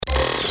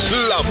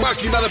La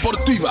Máquina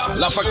Deportiva,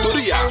 la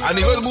factoría a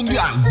nivel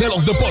mundial de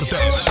los deportes.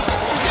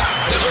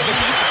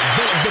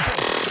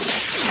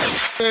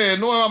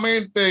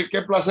 Nuevamente,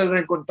 qué placer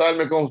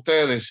reencontrarme con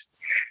ustedes.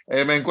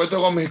 Me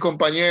encuentro con mis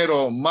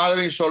compañeros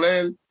Madeline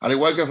Soler, al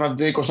igual que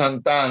Francisco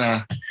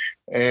Santana.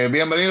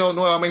 Bienvenido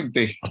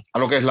nuevamente a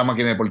lo que es La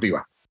Máquina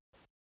Deportiva.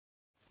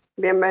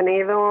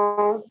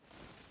 Bienvenido,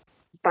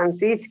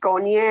 Francisco,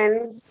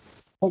 Oniel.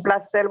 Un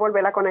placer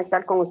volver a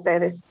conectar con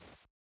ustedes.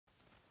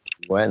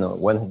 Bueno,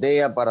 buenos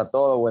días para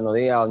todos. Buenos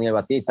días, Oniel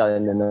Batista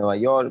desde Nueva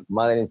York,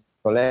 Madeline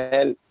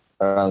Soler.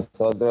 Para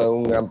nosotros es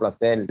un gran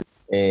placer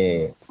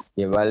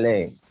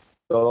llevarle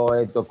todo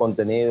estos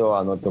contenidos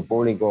a nuestro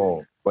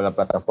público por la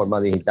plataforma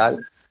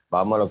digital.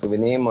 Vamos a lo que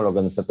vinimos, lo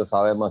que nosotros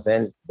sabemos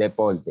hacer,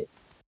 deporte.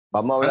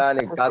 Vamos a hablar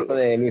del caso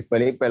de Luis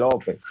Felipe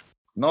López.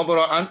 No,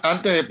 pero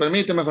antes,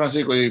 permíteme,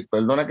 Francisco, y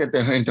perdona que te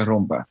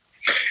interrumpa.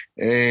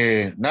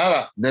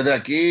 Nada, desde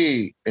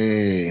aquí,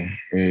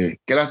 qué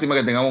lástima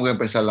que tengamos que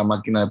empezar La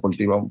Máquina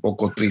Deportiva un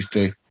poco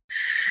triste,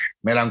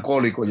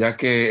 melancólico, ya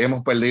que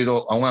hemos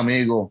perdido a un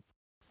amigo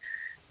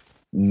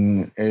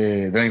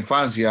de la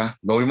infancia.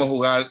 Lo vimos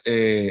jugar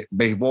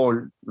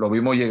béisbol, lo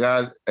vimos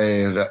llegar,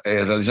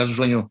 realizar su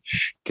sueño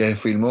que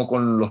firmó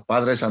con los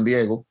Padres de San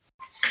Diego.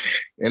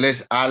 Él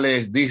es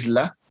Alex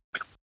Disla,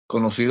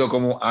 conocido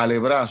como Ale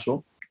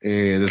Brazo,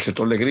 del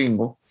sector de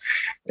Gringo.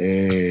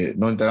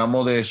 Nos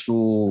enteramos de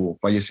su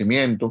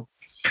fallecimiento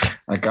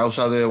a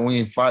causa de un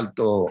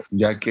infarto,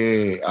 ya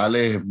que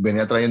Alex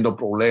venía trayendo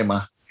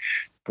problemas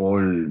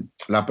por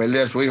la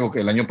pérdida de su hijo,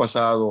 que el año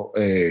pasado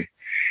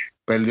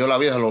perdió la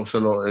vida.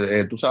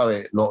 Tú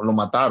sabes, lo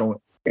mataron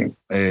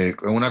en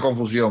una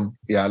confusión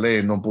y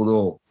Alex no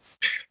pudo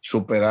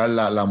superar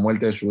la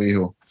muerte de su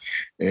hijo.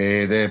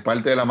 De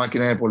parte de La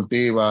Máquina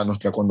Deportiva,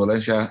 nuestra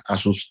condolencia a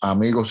sus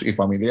amigos y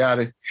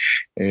familiares.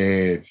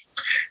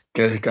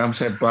 Que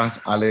descanse en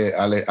paz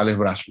Alex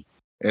Brazo.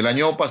 El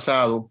año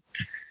pasado,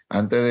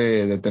 antes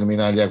de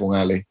terminar ya con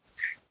Alex,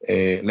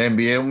 le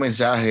envié un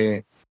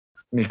mensaje,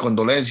 mis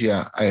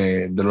condolencias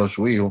de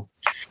su hijo.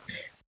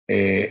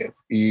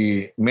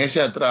 Y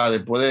meses atrás,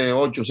 después de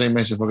 8 o 6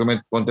 meses, fue que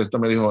me contestó,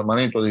 me dijo: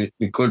 hermanito,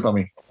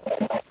 discúlpame,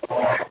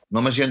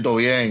 no me siento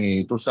bien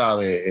y tú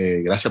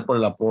sabes, gracias por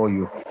el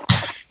apoyo,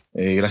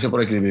 gracias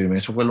por escribirme.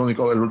 Eso fue el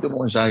último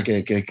mensaje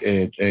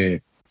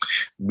que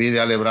vi de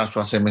Ale Brazo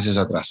hace meses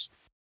atrás.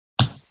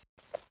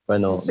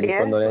 Bueno, mi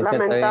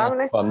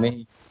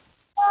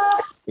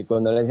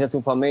condolencia a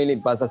su familia y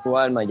paz a su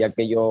alma, ya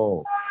que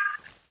yo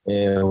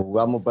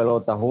jugamos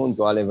pelota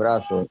juntos, Ale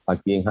Brazo,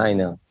 aquí en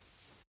Jaina.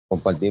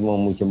 Compartimos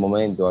muchos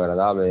momentos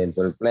agradables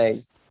dentro del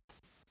play.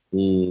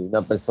 Y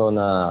una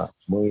persona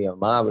muy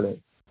amable,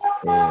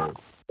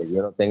 que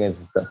Dios lo tenga en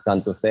su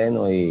santo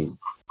seno y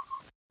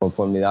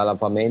conformidad a la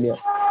familia.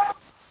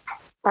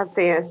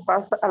 Así es,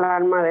 paz al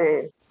alma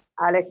de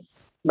Alex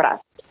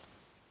Brazo.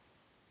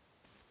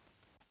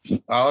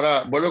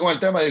 Ahora, vuelvo con el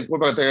tema,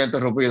 disculpa que te haya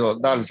interrumpido.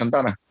 Dale,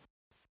 Santana.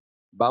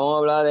 Vamos a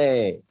hablar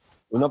de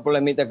unos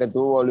problemitas que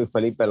tuvo Luis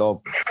Felipe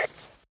López.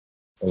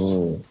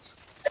 Yo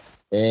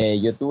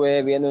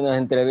estuve viendo unas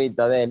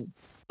entrevistas de él,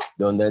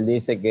 donde él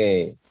dice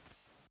que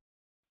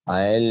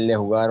a él le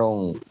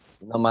jugaron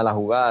una mala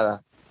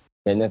jugada,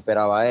 que él no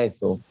esperaba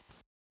eso,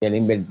 que él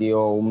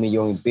invirtió $1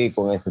 millón y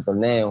pico en ese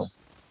torneo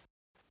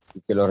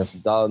y que los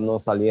resultados no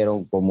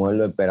salieron como él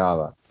lo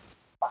esperaba.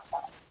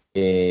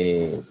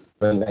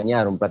 Lo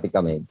engañaron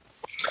prácticamente.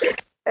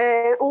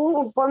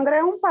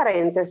 Pondré un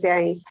paréntesis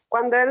ahí.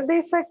 Cuando él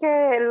dice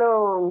que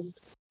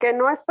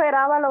no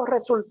esperaba los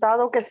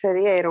resultados que se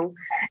dieron,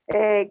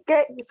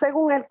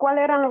 según él,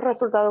 ¿cuáles eran los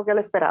resultados que él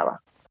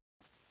esperaba?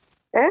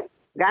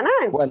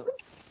 Ganar. Bueno,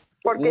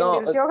 porque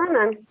invirtió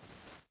ganar.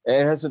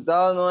 El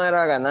resultado no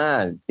era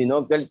ganar,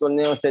 sino que el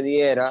torneo se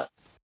diera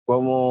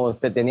como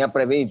se tenía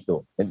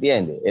previsto,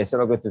 ¿entiendes? Eso es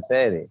lo que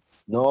sucede.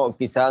 No,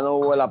 quizás no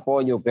hubo el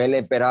apoyo que él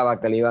esperaba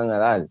que le iban a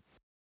dar.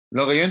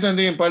 Lo que yo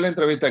entendí en par de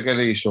entrevistas que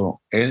él hizo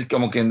es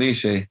como quien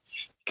dice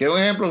que, un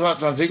ejemplo,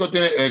 Francisco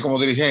tiene como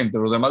dirigente,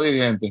 los demás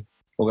dirigentes,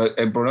 porque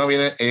el problema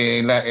viene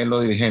en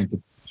los dirigentes,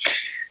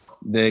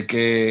 de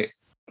que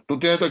tú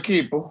tienes tu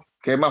equipo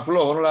que es más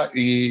flojo, ¿no?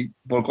 Y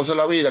por cosas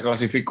de la vida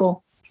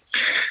clasificó,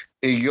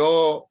 y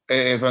yo,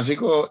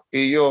 Francisco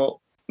y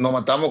yo nos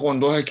matamos con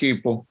 2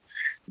 equipos,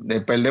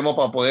 perdemos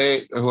para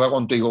poder jugar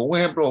contigo. Un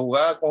ejemplo,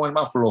 jugar con el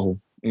más flojo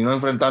y no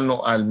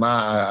enfrentarnos al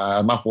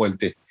más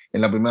fuerte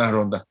en la primera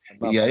ronda.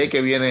 Y ahí es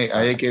que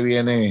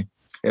viene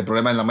el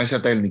problema en la mesa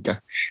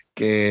técnica,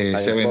 que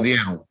se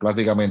vendieron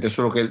prácticamente.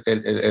 Eso es lo que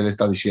él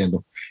está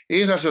diciendo.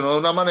 Y reaccionó de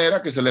una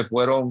manera que se le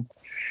fue,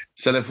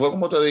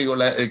 como te digo,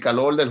 el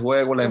calor del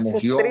juego, la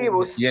emoción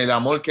y el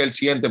amor que él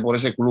siente por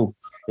ese club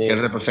que él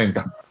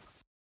representa.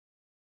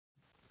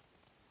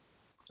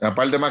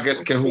 Aparte más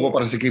que él jugó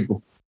para ese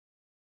equipo.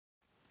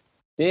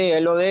 Sí,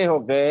 él lo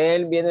dijo, que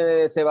él viene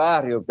de ese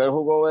barrio, que él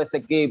jugó de ese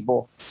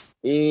equipo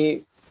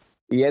y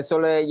eso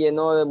le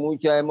llenó de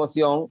mucha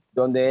emoción,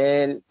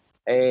 donde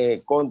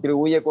él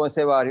contribuye con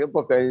ese barrio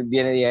porque él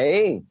viene de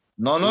ahí.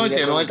 No, es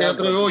que no es que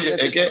contribuye,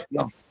 es que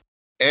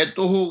es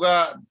tú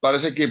jugar para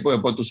ese equipo y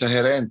después tú ser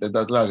gerente,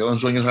 está claro, es un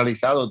sueño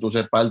realizado, tú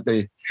ser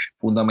parte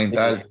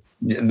fundamental.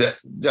 Sí.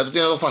 Ya tú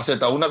tienes dos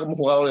facetas, una como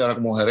jugador y otra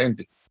como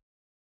gerente.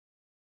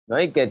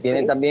 ¿No? Y que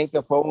tiene también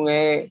que fue un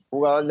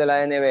jugador de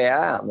la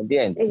NBA, ¿me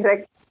entiendes? Y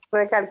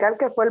recalcar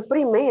que fue el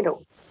primero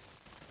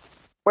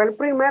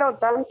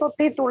tanto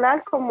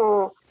titular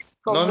como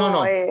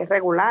No.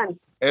 regular.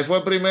 Él fue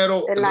el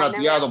primero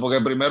rateado, porque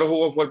el primero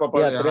jugó fue el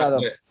papá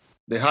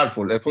de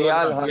Hartford. Él fue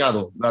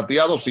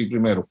rateado, sí,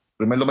 primer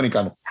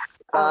dominicano.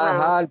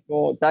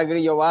 Está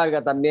Grillo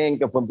Vargas también,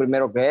 que fue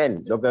primero que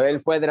él. Lo que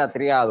él fue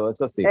rateado,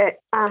 eso sí.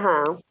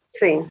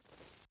 Sí.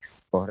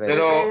 Correcto.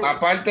 Pero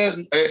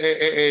aparte,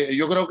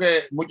 yo creo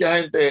que mucha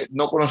gente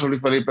no conoce a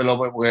Luis Felipe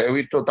López, porque he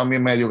visto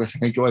también medios que se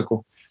han hecho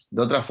eco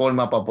de otra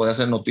forma para poder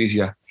hacer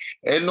noticias.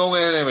 Él no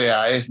es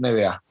NBA, es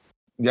NBA.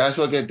 Ya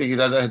eso hay que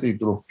quitarle ese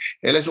título.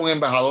 Él es un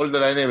embajador de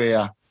la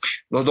NBA.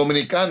 Los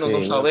dominicanos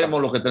no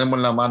sabemos lo que tenemos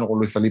en la mano con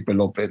Luis Felipe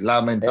López,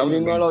 lamentablemente.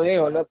 Él mismo lo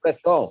dijo, él lo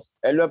expresó.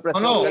 Él lo expresó,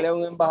 No. que él es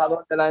un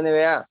embajador de la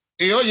NBA.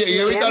 Y oye,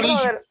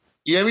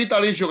 y es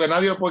vitalicio que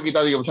nadie lo puede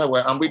quitar. Digo, o sea,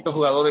 han visto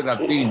jugadores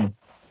latinos.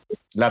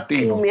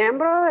 Y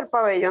miembro del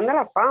pabellón de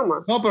la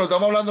fama. No, pero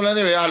estamos hablando de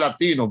la NBA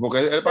latino, porque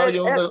es el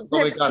pabellón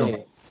dominicano. Sí.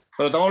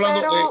 Pero estamos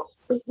hablando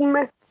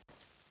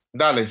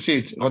Dale,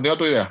 sí, continúa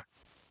tu idea.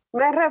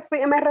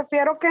 Me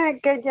refiero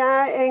que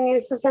ya en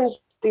ese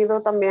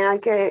sentido también hay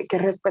que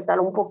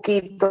respetar un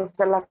poquito,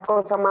 hacer la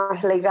cosa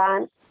más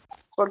legal,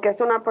 porque es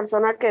una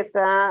persona que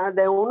está,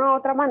 de una u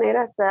otra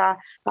manera, está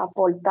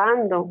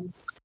aportando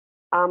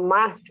a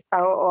más,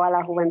 a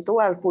la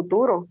juventud, al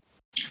futuro.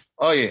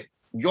 Oye,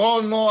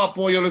 yo no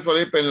apoyo a Luis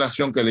Felipe en la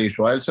acción que le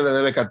hizo. A él se le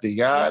debe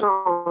castigar.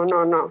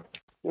 No.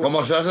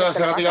 Como se ha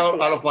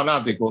castigado a los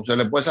fanáticos, se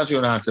le puede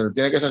sancionar, se le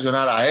tiene que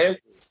sancionar a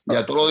él y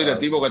a todos los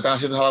directivos que están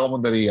haciendo esa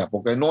vagabundería,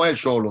 porque no es él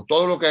solo,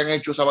 todo lo que han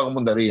hecho esa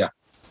vagabundería.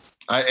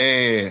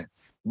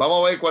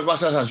 Vamos a ver cuál va a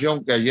ser la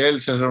sanción, que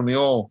ayer se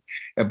reunió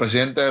el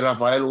presidente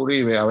Rafael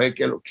Uribe a ver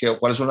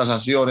cuáles son las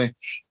sanciones,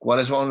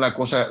 cuáles son las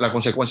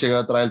consecuencias que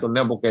va a traer el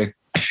torneo, porque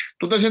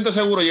 ¿tú te sientes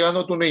seguro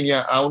llevando a tu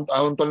niña a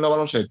un torneo de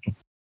baloncesto?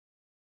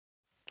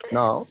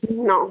 No,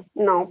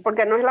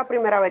 porque no es la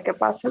primera vez que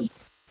pasa.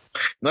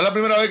 No es la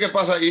primera vez que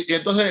pasa, y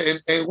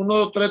entonces en uno de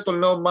los tres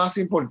torneos más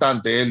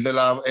importantes, el de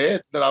la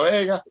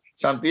Vega,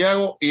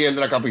 Santiago y el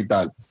de la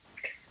capital.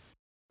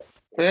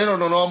 Pero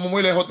no vamos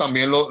muy lejos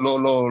también los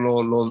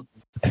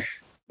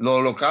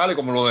locales,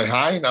 como lo de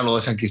Jaina, lo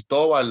de San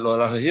Cristóbal, lo de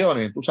las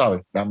regiones, tú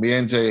sabes,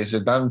 también se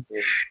están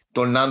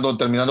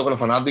terminando que los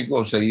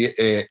fanáticos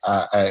se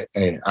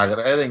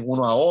agreden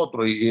uno a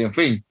otro, y en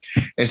fin,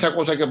 esa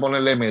cosa hay que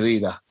ponerle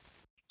medida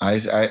a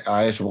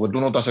eso, porque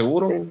tú no estás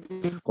seguro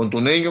con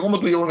tu niño. ¿Cómo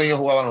tú llevas a un niño a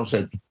jugar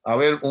baloncesto? A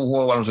ver un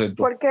juego de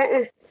baloncesto.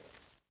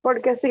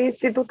 Porque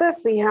si tú te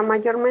fijas,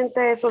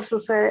 mayormente eso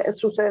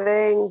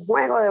sucede en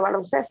juegos de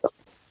baloncesto.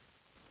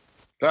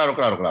 Claro.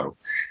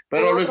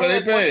 Pero Luis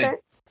Felipe,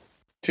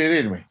 sí,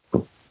 dime.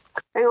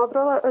 En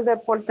otro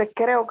deporte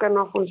creo que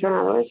no ha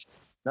funcionado eso.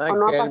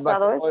 No ha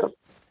pasado eso.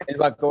 El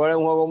básquetbol es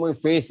un juego muy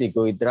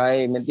físico y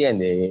trae, ¿me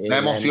entiendes? Las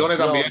emociones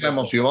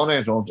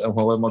también, son un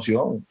juego de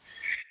emoción.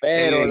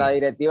 Pero la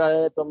directiva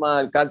debe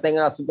tomar carta en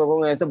el asunto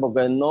con eso,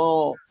 porque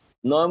no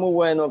es muy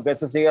bueno que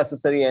eso siga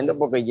sucediendo,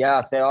 porque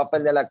ya se va a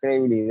perder la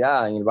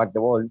credibilidad en el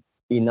básquetbol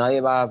y nadie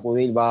va a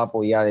acudir, va a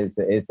apoyar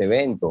ese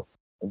evento,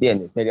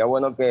 ¿entiendes? Sería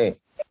bueno que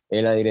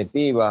la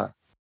directiva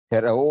se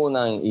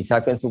reúnan y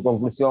saquen su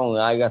conclusión,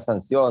 haya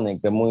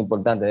sanciones, que es muy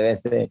importante, debe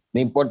ser, no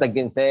importa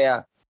quién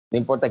sea, no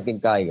importa quién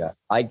caiga,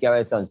 hay que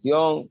haber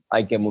sanción,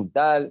 hay que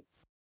multar,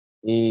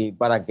 y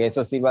para que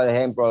eso sirva de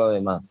ejemplo a los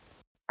demás.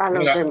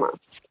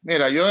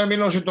 Mira, yo en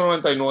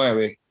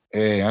 1999,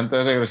 antes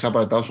de regresar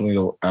para Estados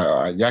Unidos,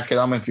 ya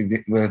quedamos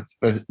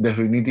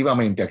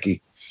definitivamente aquí.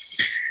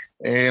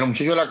 Los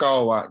muchachos de la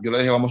Caoba, yo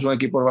les dije, vamos a un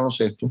equipo de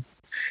baloncesto,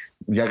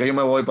 ya que yo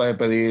me voy para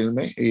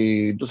despedirme,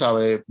 y tú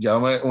sabes, ya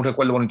un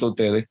recuerdo bonito de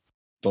ustedes,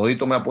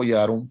 toditos me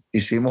apoyaron,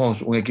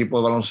 hicimos un equipo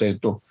de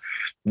baloncesto,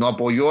 nos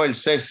apoyó el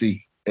Ceci,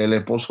 el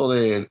esposo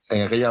en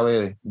aquella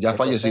vez, ya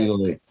fallecido,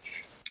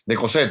 de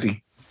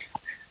Cosetti,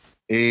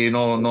 y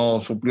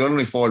nos suplió el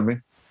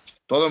uniforme.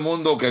 Todo el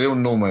mundo quería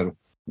un número.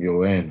 Yo,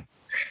 bueno.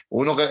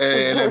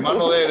 El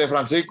hermano de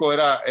Francisco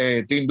era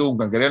Tim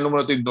Duncan, quería el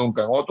número de Tim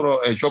Duncan. Otro,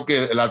 Chucky,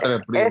 el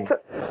primo.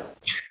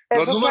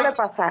 Eso suele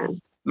pasar.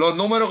 Los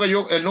números que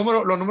yo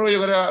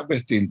quería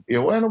vestir. Y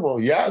yo, bueno,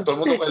 pues ya, todo el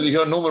mundo me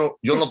eligió el número.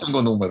 Yo no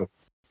tengo número.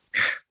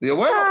 Y yo,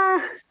 bueno,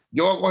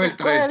 yo voy a coger el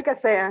 13. El que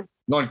sea.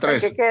 No, el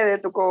 13. El que quede,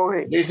 tú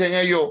coges. Dicen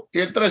ellos, ¿y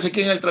el 13?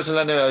 ¿Quién es el 13 en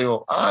la NBA?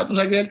 Digo, tú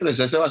sabes quién es el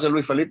 13. Ese va a ser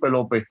Luis Felipe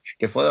López,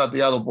 que fue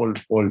drateado por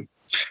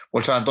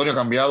San Antonio,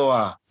 cambiado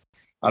a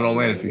los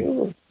Murphy.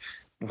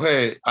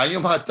 Pues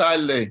años más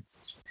tarde,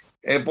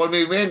 por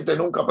mi mente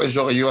nunca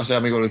pensó que yo iba a ser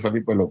amigo de Luis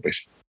Felipe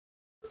López.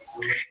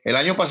 El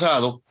año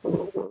pasado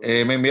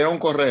me enviaron un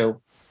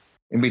correo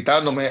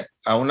invitándome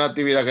a una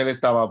actividad que él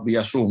estaba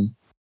vía Zoom.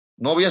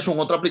 No vía Zoom,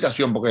 otra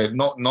aplicación, porque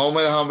no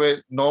me dejaban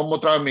ver, no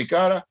mostraban mi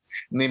cara,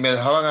 ni me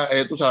dejaban,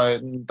 tú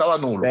sabes, estaba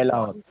nulo.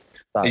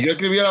 Y yo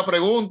escribía la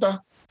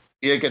pregunta,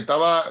 y el que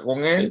estaba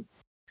con él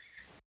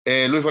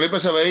Luis Felipe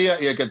se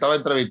veía y el que estaba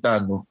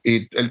entrevistando,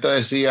 y él te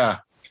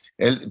decía,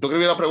 tú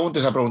escribías la pregunta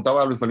y se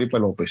preguntaba a Luis Felipe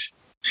López.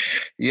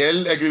 Y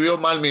él escribió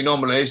mal mi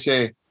nombre, le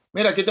dice,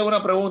 mira, aquí tengo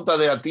una pregunta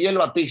de Atiel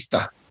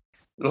Batista.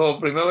 Lo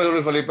primero de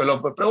Luis Felipe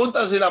López,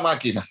 pregunta si la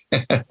máquina.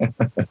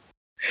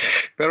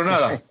 Pero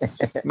nada,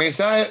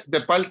 mensaje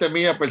de parte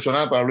mía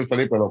personal para Luis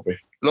Felipe López.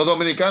 Los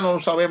dominicanos no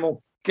sabemos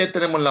qué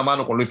tenemos en la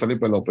mano con Luis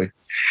Felipe López.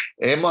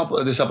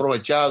 Hemos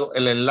desaprovechado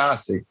el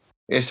enlace,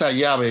 esa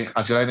llave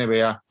hacia la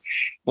NBA,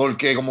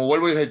 porque como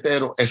vuelvo y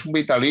reitero, es un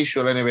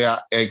vitalicio de la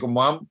NBA.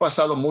 Como han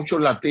pasado muchos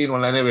latinos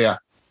en la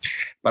NBA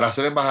para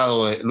ser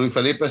embajadores, Luis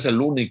Felipe es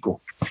el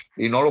único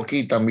y no lo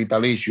quitan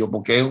vitalicio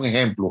porque es un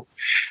ejemplo.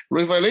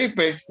 Luis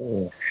Felipe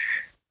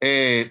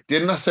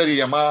tiene una serie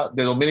llamada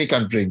The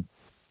Dominican Dream.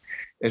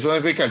 Eso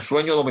significa el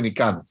sueño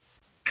dominicano.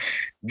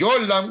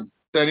 Jordan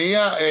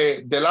tenía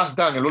The Last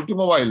Dance, el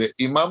último baile,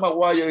 y Mama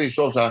Guayer y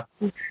Sosa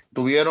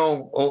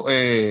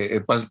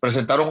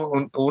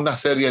presentaron una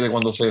serie de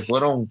cuando se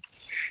fueron,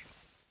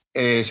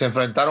 se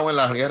enfrentaron en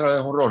la guerra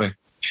de jonrones.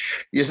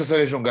 Y esas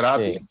series son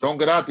gratis, son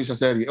gratis esas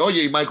series.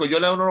 Oye, y Michael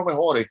Jordan es uno de los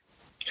mejores.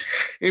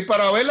 Y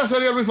para ver la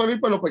serie de Luis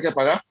Felipe López hay que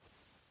pagar.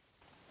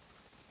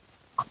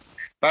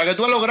 Para que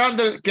tú veas lo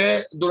grande que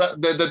es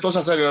de toda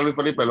esa serie de Luis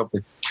Felipe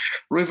López.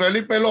 Luis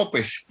Felipe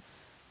López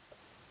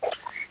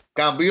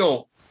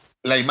cambió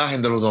la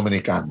imagen de los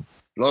dominicanos.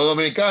 Los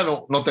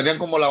dominicanos nos tenían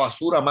como la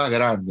basura más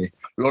grande,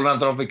 los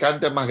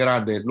narcotraficantes más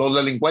grandes, los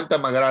delincuentes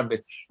más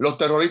grandes, los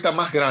terroristas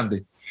más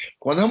grandes.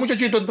 Cuando ese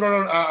muchachito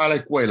entró a la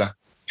escuela,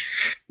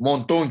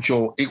 montó un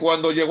show, y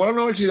cuando llegó a la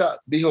universidad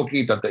dijo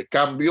quítate,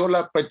 cambió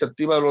la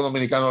perspectiva de los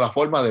dominicanos, la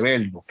forma de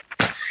verlo.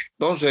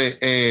 Entonces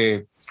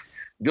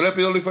yo le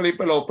pido a Luis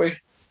Felipe López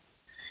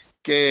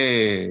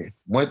que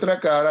muestre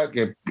cara,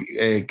 que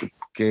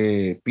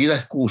pida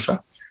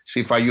excusa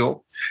si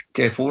falló,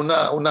 que fue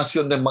una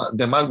acción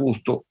de mal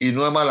gusto y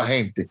no es mala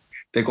gente,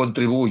 te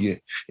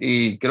contribuye,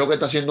 y creo que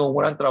está haciendo un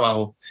gran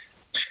trabajo.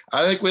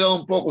 Ha descuidado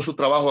un poco su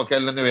trabajo aquí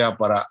en la NBA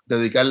para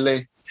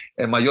dedicarle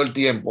el mayor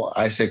tiempo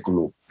a ese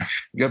club.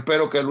 Yo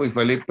espero que Luis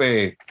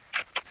Felipe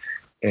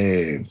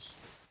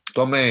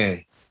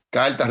tome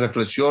cartas,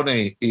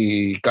 reflexiones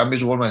y cambie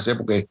su forma de ser,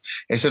 porque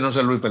ese no es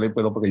el Luis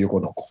Felipe López que yo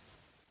conozco.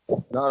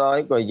 No,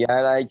 lógico, ya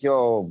él ha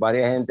hecho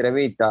varias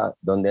entrevistas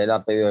donde él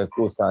ha pedido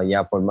excusas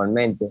ya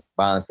formalmente,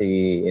 van a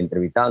seguir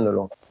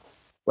entrevistándolo.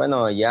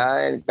 Bueno,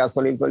 ya el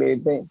caso de Luis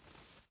Felipe,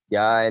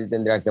 ya él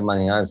tendría que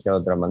manejarse de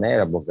otra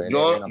manera, porque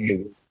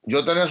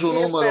yo tenía su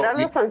número. Esperar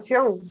la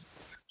sanción.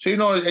 Sí,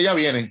 no, ella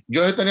viene.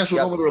 Yo tenía su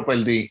número y lo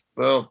perdí,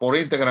 pero por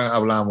Instagram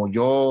hablamos.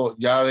 Yo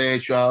ya le he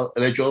hecho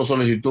 2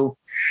 solicitudes.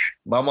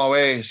 Vamos a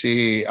ver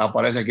si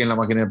aparece aquí en la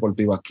máquina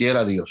deportiva.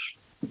 Quiera Dios.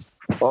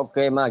 Ok,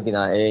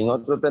 máquina. En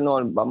otro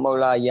tenor, vamos a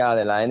hablar ya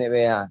de la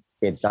NBA,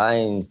 que está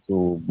en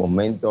sus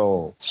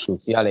momentos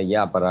cruciales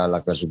ya para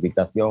la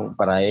clasificación,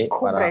 para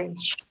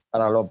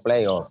los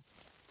playoffs.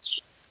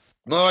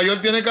 Nueva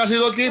York tiene casi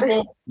 2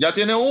 equipos, ya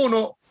tiene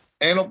uno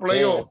en los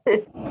playoffs.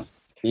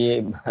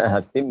 Y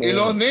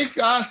los Knicks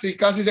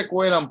casi se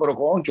cuelan, pero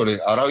cónchole,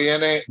 ahora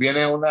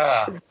viene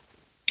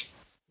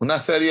una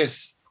serie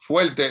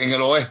fuerte en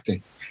el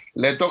oeste.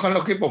 Le tocan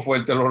los equipos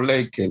fuertes, los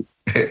Lakers,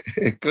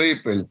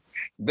 Clippers,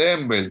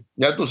 Denver,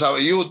 ya tú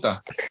sabes,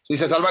 Utah. Si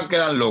se salvan,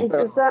 quedan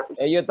locos.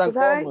 Ellos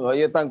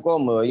están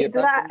cómodos.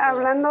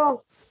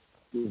 Hablando,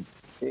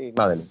 sí,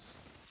 madre.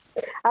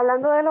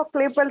 Hablando de los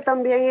Clippers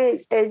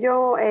también,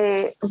 ellos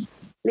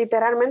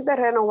literalmente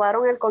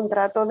renovaron el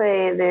contrato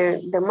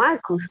de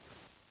Marcus.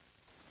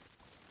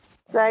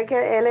 ¿Sabes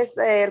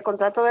que el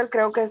contrato de él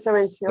creo que se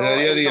venció? Era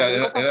de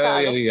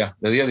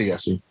 10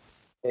 días, sí.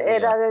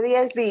 Era de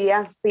 10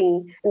 días,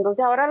 sí.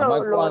 Entonces ahora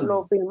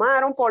lo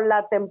firmaron por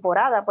la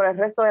temporada, por el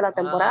resto de la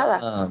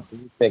temporada.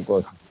 Sí,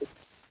 porque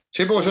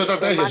eso es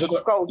estrategia.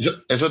 Eso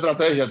es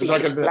estrategia. Tú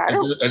sabes que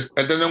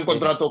él tenía un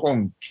contrato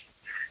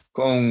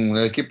con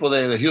el equipo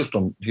de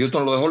Houston.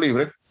 Houston lo dejó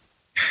libre.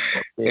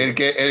 Sí. El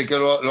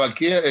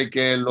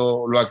que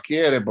lo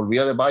adquiere por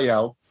vía de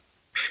buyout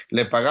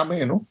le paga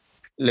menos,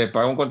 le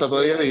paga un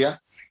contrato de 10 días,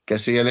 que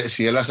si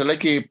él hace el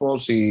equipo,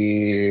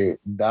 si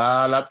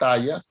da la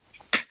talla,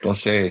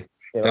 entonces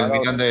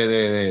terminan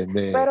de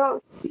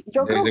pero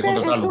yo creo que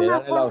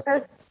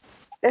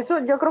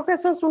yo creo que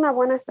eso es una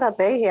buena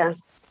estrategia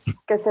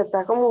que se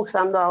está como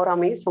usando ahora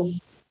mismo.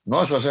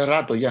 No, eso hace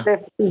rato ya.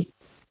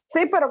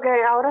 Sí, pero que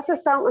ahora se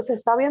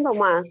está viendo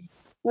más.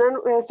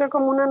 Esto es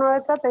como una nueva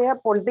estrategia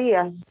por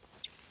día.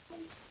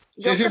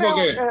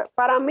 Porque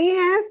para mí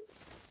es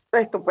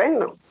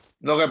estupendo.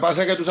 Lo que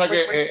pasa es que tú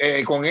sabes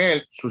que con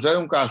él sucede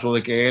un caso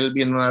de que él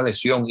viene una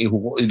lesión y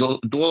jugó y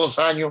tuvo 2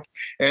 años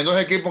en 2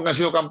 equipos que han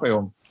sido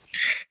campeón.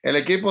 El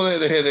equipo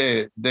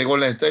de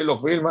Golden State lo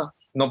firma,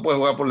 no puede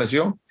jugar por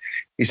lesión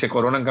y se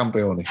coronan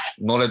campeones.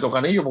 No le toca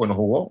anillo porque no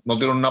jugó, no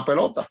tiró una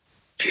pelota.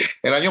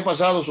 El año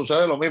pasado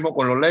sucede lo mismo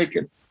con los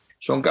Lakers,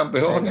 son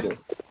campeones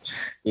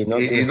y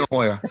no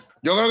juegan.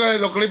 Yo creo que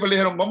los Clippers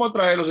dijeron, vamos a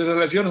traerlos, si se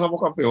lesionan somos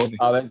campeones.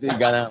 A ver si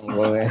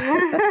ganamos.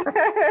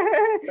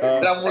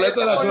 El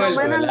amuleto de la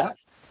suerte.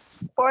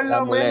 Por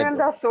lo menos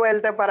da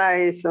suerte para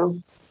eso.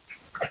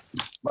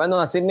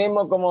 Bueno, así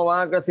mismo como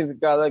van a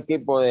clasificar dos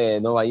equipos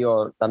de Nueva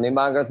York, también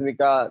van a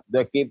clasificar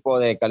dos equipos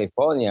de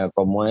California,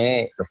 como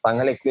es Los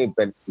Ángeles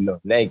Clippers y los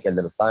Lakers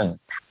de Los Ángeles.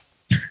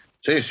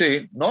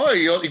 Sí. No,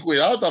 y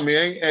cuidado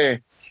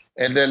también,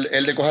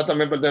 el de Coja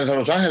también pertenece a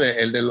Los Ángeles,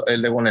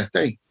 el de Golden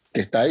State,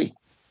 que está ahí.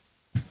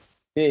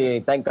 Sí,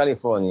 está en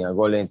California.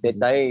 Golden State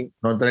está ahí.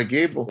 Nuestro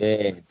equipo.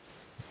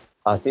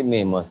 Así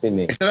mismo. Esta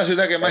es la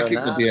ciudad que más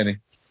equipos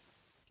tiene.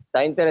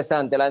 Está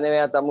interesante, la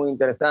NBA está muy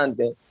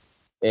interesante.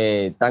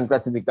 Están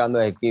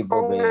clasificando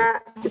equipos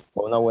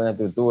con una buena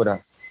estructura.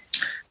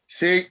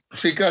 Sí,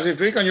 si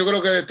clasifican, yo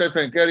creo que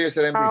Stephen Curry es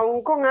el MVP.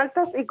 Aún con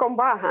altas y con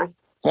bajas.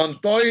 Con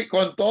todo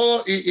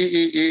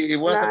y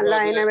bueno,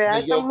 la NBA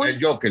está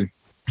el Joker.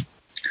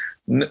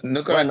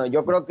 Bueno,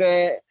 yo creo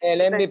que el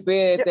MVP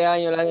de este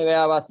año en la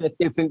NBA va a ser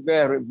Stephen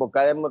Curry, porque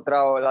ha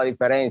demostrado la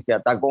diferencia.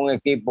 Está con un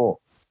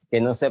equipo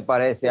que no se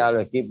parece a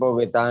los equipos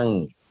que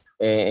están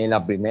en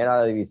las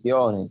primeras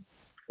divisiones,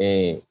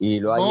 y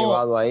lo ha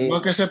llevado ahí. No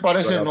es que se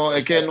parece, no,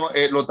 es que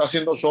lo está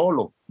haciendo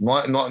solo.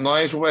 No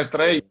hay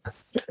superestrella.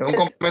 Es un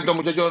complemento de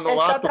muchachos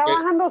novatos. Está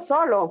trabajando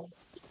solo.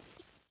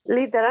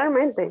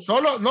 Literalmente.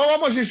 Solo, no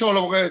vamos a decir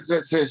solo porque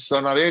se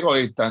sonaría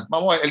egoísta.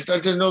 Vamos, él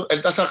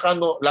está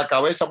sacando la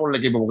cabeza por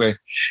el equipo porque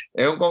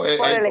es por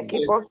el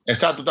equipo.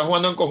 Exacto, está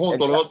jugando en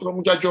conjunto. Los otros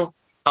muchachos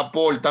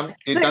aportan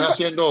y están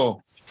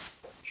haciendo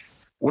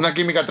una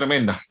química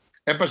tremenda.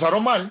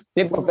 Empezaron mal.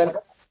 Sí, porque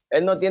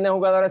él no tiene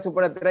jugadores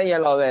superestrellas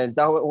al lado de él.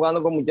 Está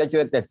jugando con muchachos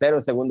de tercero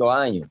o segundo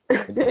año.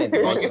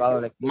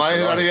 Más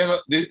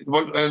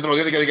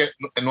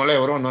no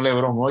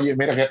LeBron. Oye,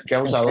 mira qué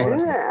abusador.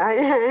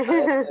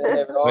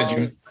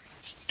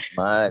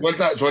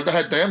 Sueltas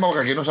el tema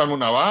porque aquí no sale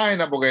una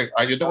vaina. Porque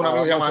yo tengo un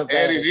amigo que se llama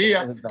Eri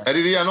Díaz.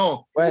 Eri Díaz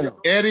no. Bueno.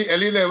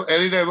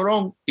 Eri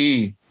LeBron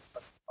y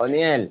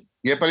Oniel.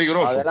 Y es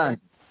peligroso.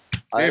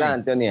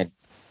 Adelante, Oniel.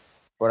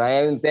 Por ahí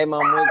hay un tema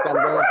muy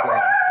candente.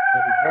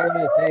 El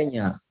de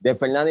seña de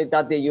Fernández y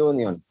Tati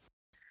Jr.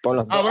 con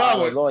los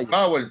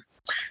Bauer.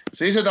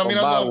 Sí, se está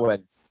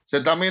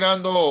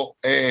mirando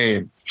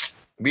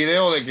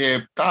video de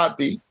que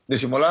Tati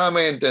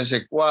disimuladamente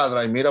se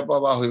cuadra y mira para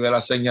abajo y ve la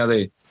seña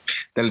del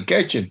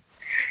catcher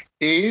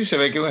y se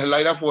ve que es el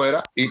aire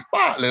afuera y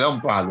 ¡pa! Le da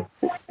un palo.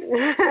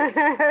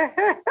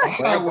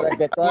 Bueno,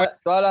 que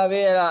toda la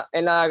vida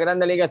en la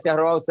Grande Liga se ha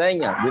robado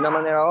señas de una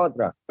manera u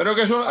otra. Pero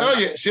que eso,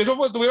 oye, si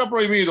eso estuviera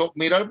prohibido,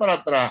 mirar para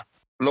atrás,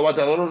 los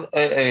bateadores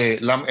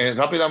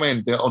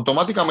rápidamente,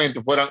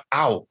 automáticamente fueran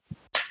out.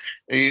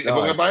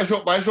 Porque para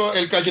eso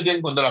el catcher tiene que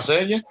encontrar la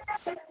seña.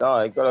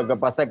 No, lo que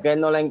pasa es que él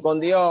no la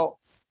escondió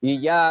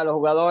y ya los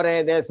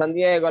jugadores de San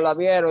Diego la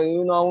vieron y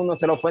uno a uno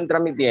se lo fue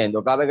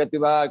transmitiendo. Cada vez que tú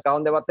ibas al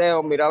cajón de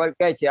bateo, miraba el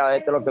catcher,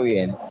 esto es lo que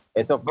viene.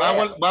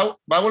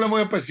 Bauer es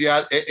muy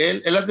especial.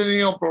 Él ha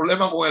tenido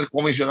problemas con el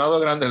comisionado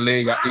de Grandes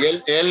Ligas y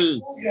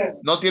él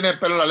no tiene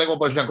pelo en la lengua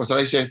por decir una cosa.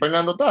 Le dice,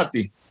 Fernando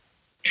Tati,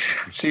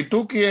 si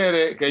tú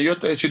quieres que yo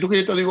te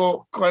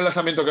digo cuál es el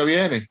lanzamiento que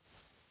viene,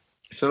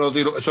 se lo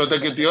tiro, eso te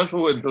quitó en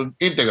su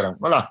Instagram,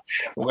 ¿verdad?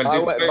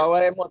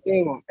 Bauer es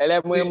emotivo, él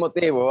es muy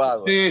emotivo,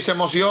 Bauer. Sí, se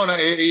emociona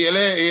y él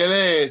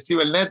es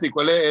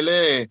cibernético, él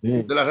es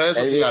de las redes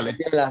sociales.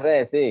 En las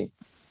redes, sí.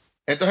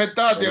 Entonces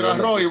Tati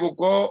agarró y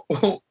buscó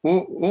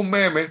un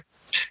meme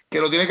que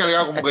lo tiene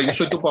cargado como que yo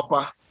soy tu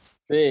papá.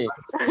 Sí.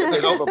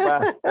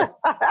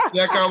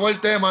 Se acabó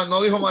el tema,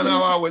 no dijo más nada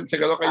Bauer, se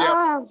quedó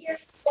callado.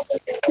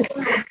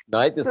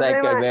 No, y tú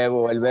sabes que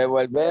el bebo,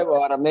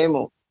 ahora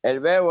mismo, el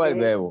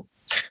bebo.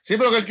 Sí,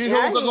 pero que él quiso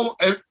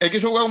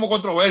jugar como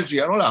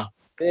controversia, ¿no?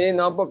 Sí,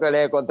 no, porque él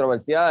es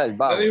controversial.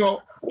 Le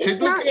dijo, si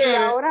tú quieres...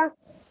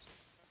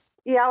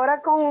 Y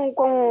ahora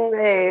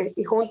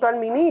y junto al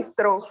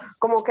ministro,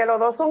 como que los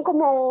dos son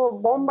como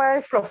bombas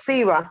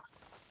explosivas.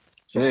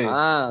 Sí. Sí,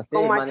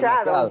 con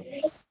Machado.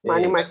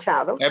 Manny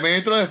Machado. El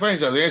ministro de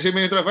Defensa, tiene que decir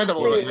ministro de Defensa,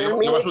 porque yo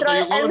me asusté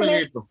yo con el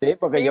ministro. Sí,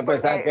 porque yo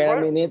pensaba que era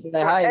el ministro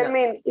de Jaina.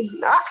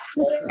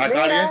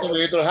 Caliente el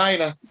ministro de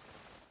Jaina.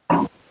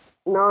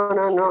 No.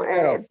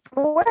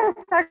 Tú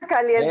estás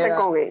caliente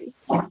con él.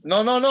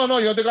 No,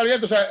 yo estoy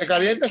caliente. O sea,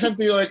 caliente en el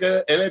sentido de que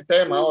él es el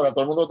tema ahora.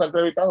 Todo el mundo está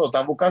entrevistado,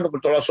 están buscando por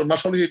todos los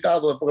más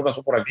solicitados después que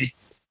pasó por aquí.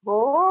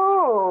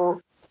 Oh.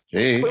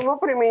 Sí. Fuimos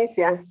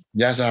primicia.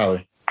 Ya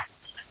sabes.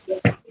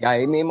 Y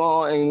ahí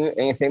mismo, en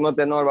ese mismo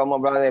tenor, vamos a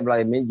hablar de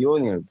Vladimir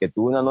Jr., que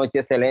tuvo una noche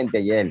excelente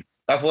ayer.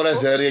 Está fuera de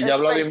serie. Ya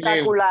Vladimir.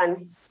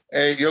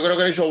 Yo creo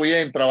que lo hizo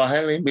bien. Trabajé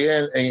en el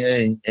invierno.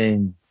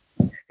 En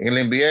el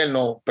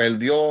invierno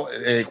perdió.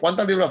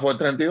 ¿Cuántas libras fue?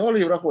 32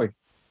 libras fue.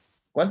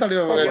 ¿Cuántas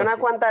libras fue? Perdió unas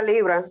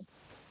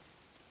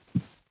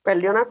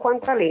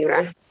cuantas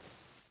libras.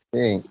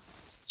 Sí.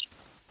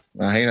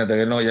 Imagínate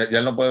que ya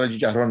él no puede ver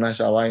chicharrón a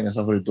esa vaina,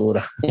 esa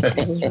fritura.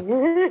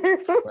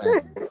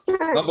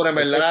 No, pero en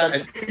verdad.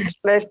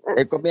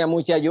 Él comía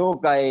mucha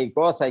yuca y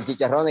cosas y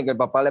chicharrones que el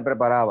papá le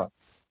preparaba.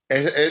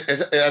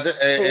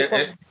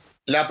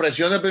 La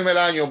presión del primer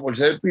año por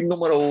ser el pin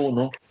número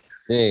 1.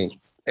 Sí.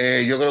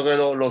 Yo creo que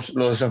lo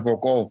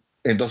desenfocó.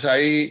 Entonces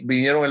ahí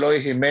vinieron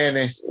Eloy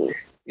Jiménez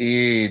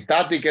y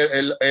Tati,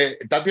 que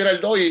Tati era el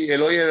 2 y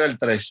Eloy era el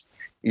 3.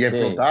 y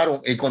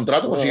explotaron. Y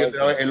contrato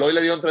consiguió. Eloy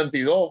le dieron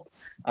 32,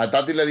 a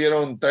Tati le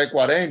dieron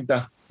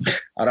 340.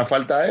 Ahora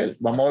falta él.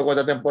 Vamos a ver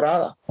cuánta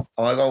temporada.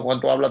 Vamos a ver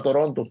cuánto habla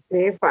Toronto.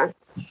 Sí,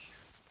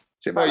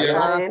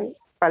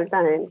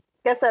 falta él.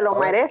 Que se lo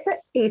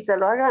merece y se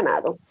lo ha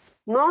ganado.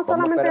 No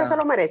solamente se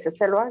lo merece,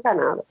 se lo ha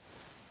ganado.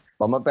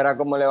 Vamos a esperar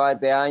cómo le va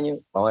este año.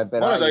 Vamos a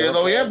esperar. Bueno, está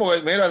yendo bien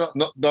porque mira,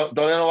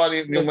 todavía no va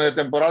ni un mes de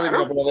temporada y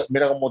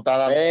mira cómo está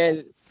dando.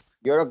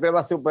 Yo creo que va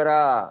a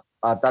superar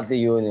a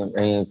Tati Junior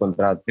en el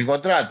contrato. ¿En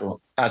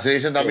contrato? Así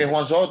dicen también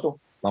Juan Soto.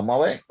 Vamos a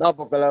ver. No,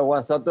 porque lo de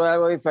Juan Soto es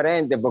algo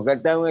diferente, porque él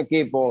está en un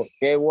equipo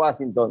que es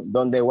Washington,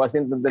 donde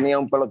Washington tenía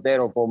un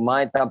pelotero con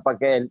más etapa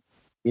que él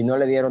y no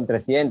le dieron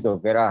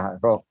 300, que era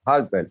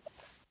Harper.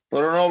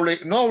 Pero no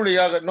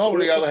obligado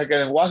a que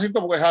quede en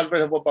Washington, porque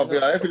Harper se fue para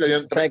Filadelfia y le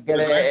dieron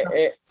 300.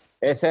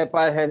 Ese es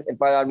para el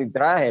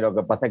arbitraje. Lo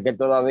que pasa es que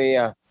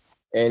todavía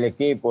el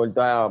equipo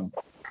está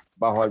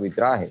bajo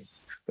arbitraje.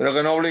 Pero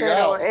que no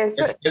obligado.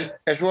 Eso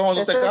es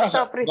cuando te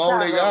casas, no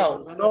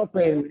obligado. No,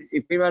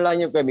 y firma el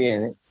año que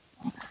viene.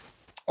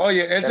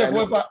 Oye,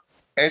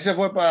 ese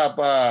fue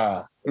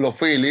para los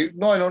Phillies.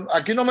 No,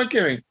 aquí no me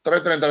quieren.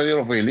 330 le dieron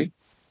los Phillies.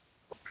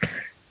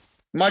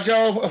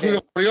 Machado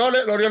los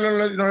Orioles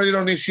no le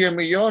dieron ni 100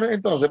 millones.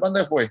 Entonces, ¿para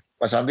dónde fue?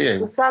 Para San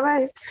Diego.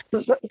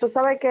 Tú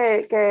sabes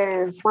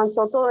que Juan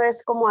Soto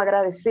es como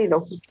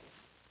agradecido.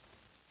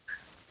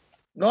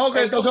 No,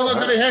 que entonces no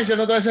inteligencia,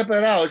 no está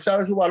desesperado. Él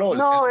sabe su valor.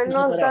 No, él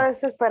no está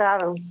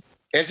desesperado.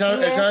 Él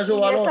sabe su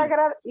valor.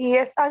 Y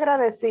es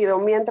agradecido.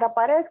 Mientras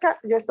parezca,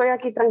 yo estoy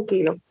aquí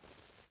tranquilo.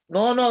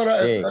 No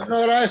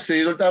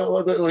agradecido. Él está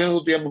cogiendo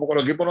su tiempo porque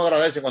los equipos no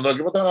agradecen. Cuando los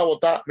equipos te van a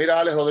votar, mira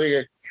a Alex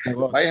Rodríguez.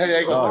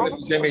 Ahí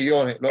con 10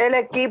 millones. El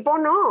equipo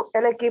no.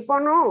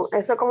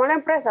 Eso es como la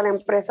empresa. La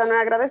empresa no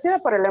es agradecida,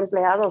 pero el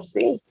empleado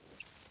sí.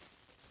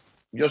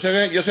 Yo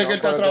sé que él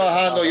está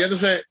trabajando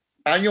yéndose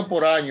año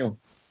por año.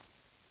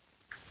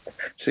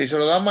 Si se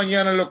lo dan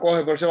mañana, él lo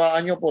coge, pero se va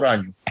año por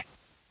año.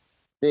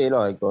 Sí,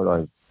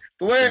 lógico.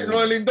 Tú ves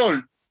lo de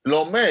Lindor,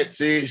 los Mets,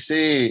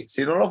 si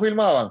no lo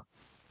firmaban,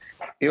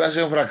 iba a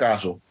ser un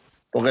fracaso,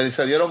 porque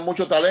se dieron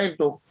mucho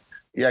talento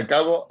y al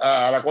cabo,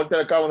 a la corte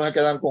del cabo no se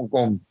quedan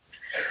con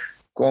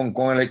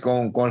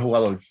el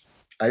jugador.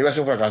 Ahí va a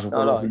ser un fracaso.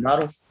 No, lo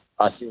firmaron.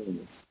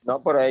 Así.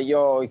 No, pero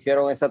ellos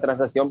hicieron esa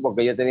transacción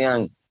porque ellos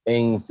tenían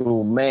en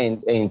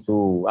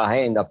su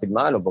agenda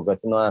firmarlo, porque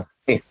eso no es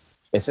así.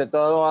 Eso es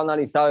todo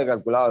analizado y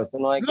calculado. Eso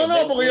no hay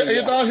porque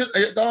ellos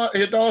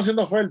estaban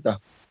haciendo ofertas.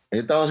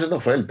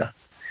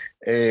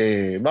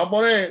 Vamos a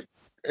poner,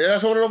 era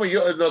sobre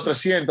los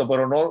 300,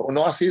 pero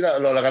no así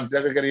la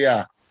cantidad que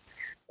quería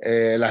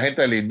la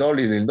gente de Lindor.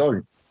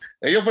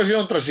 Ellos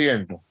ofrecieron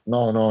 300.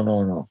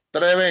 No.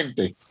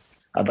 320.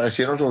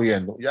 Aparecieron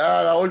subiendo.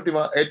 Ya la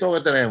última, esto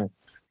que tenemos,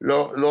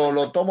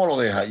 lo tomo, lo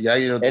deja. Y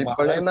ahí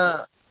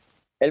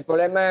el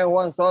problema de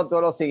Juan Soto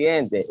es lo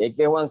siguiente, es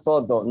que Juan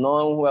Soto no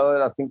es un jugador de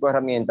las 5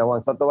 herramientas.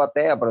 Juan Soto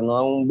batea, pero no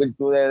es un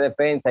virtud de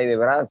defensa y de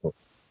brazo.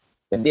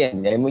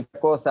 ¿Entiendes? Hay muchas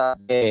cosas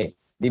que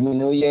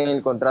disminuyen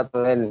el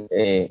contrato de él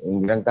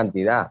en gran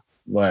cantidad.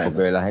 Bueno.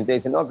 Porque la gente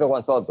dice, no, que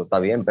Juan Soto está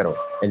bien, pero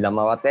él nada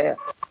más batea.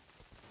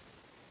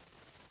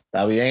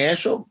 Está bien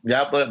eso,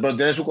 ya, pero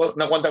tiene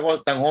una cuanta cosa,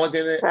 tan joven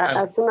tiene.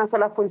 Hace una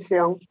sola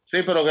función.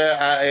 Sí, pero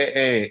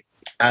que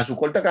a su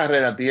corta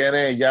carrera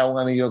tiene ya un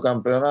anillo de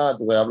campeonato,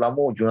 que habla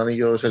mucho, un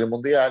anillo de serie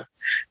mundial,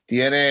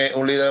 tiene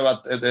un un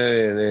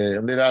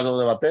liderazgo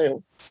de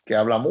bateo, que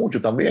habla mucho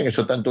también,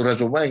 eso está en tu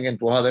resumen, en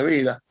tu hoja de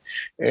vida,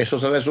 eso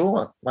se le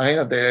suma,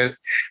 imagínate.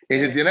 Y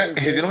si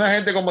tiene un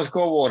agente como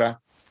Escobora,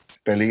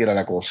 peligra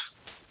la cosa.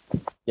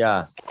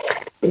 Ya.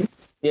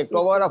 Si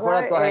Escobora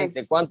fuera tu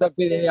agente, ¿cuánto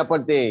pediría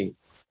por ti,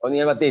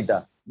 Oniel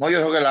Batista? No, yo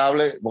dejo que él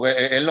hable,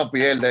 porque él no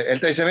pierde.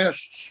 Él te dice, mira,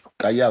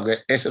 callado, que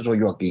ese soy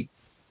yo aquí.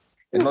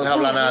 Él no deja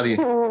hablar a nadie.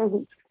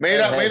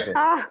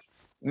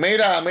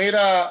 Mira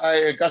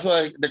el caso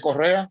de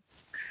Correa.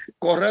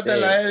 Correa está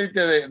en la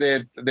élite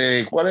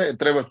de ¿cuál es?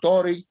 Trevor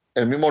Story,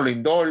 el mismo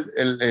Lindor,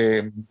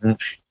 el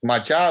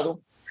Machado.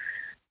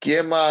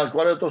 ¿Quién más?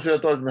 ¿Cuál otro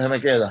ciudadano se me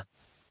queda?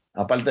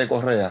 Aparte de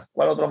Correa.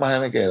 ¿Cuál otro más se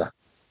me queda?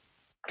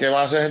 Que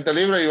va a ser gente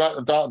libre y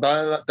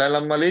está en la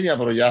misma línea,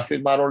 pero ya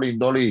firmaron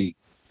Lindor y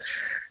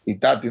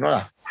Tati, ¿no?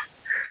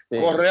 Sí.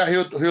 Correa,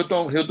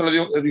 Houston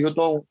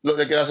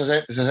le queda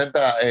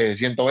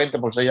 120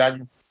 por 6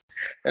 años.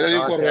 Él le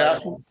dio un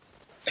correazo.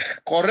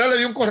 Correa le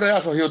dio un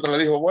correazo a Houston. Le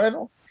dijo,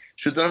 bueno,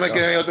 si ustedes no me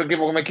quieren, hay otro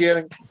equipo que me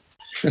quieren.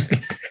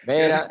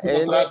 Mira,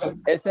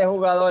 ese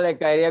jugador le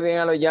caería bien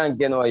a los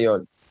Yankees en Nueva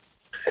York.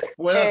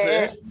 Puede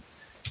ser.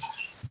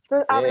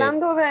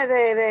 Hablando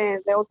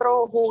de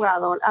otro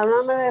jugador,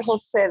 hablando de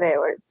José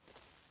Dever.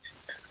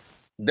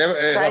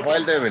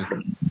 Rafael Dever.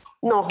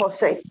 No,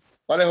 José.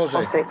 ¿Cuál es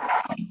José?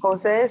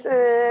 José es,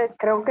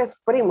 creo que es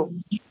primo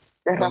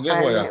de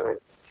Rafael Dever.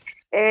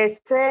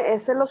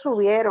 Ese lo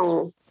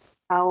subieron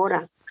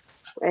ahora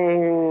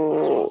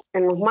en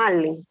los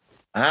Marlins.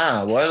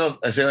 Ah, bueno,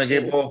 ese es un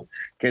equipo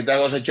que está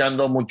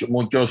cosechando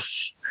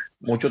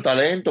mucho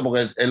talento,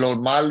 porque los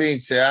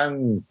Marlins se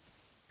han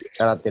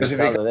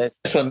caracterizado de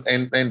eso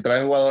en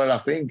traer jugadores a la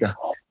finca.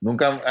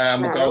 Nunca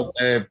han buscado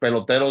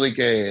pelotero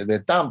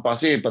de Tampa,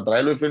 así, para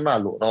traerlo y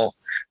firmarlo. No,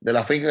 de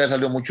la finca que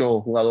salió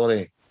muchos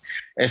jugadores,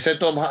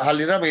 excepto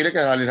Jarlín Ramírez, que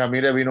Jarlín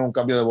Ramírez vino un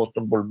cambio de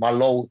Boston por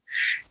Marlowe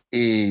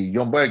y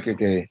John Berke,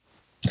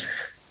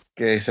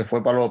 que se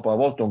fue para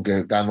Boston,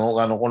 que ganó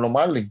con los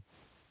Marlins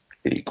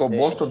y con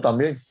Boston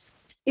también.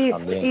 Y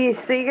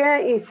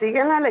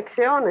siguen las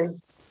elecciones.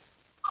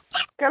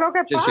 ¿Qué es lo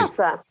que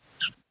pasa?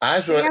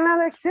 Eso siguen las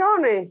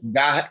elecciones.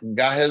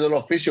 Gaje del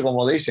oficio,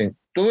 como dicen.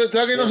 ¿Tú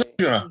aquí no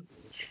seleccionas?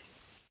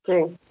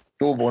 Sí.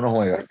 Tú, pues no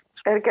juegas.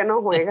 El que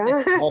no juega.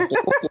 No, tú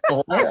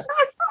no juegas.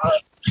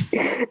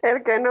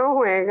 El que no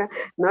juega.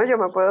 No, yo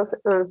me puedo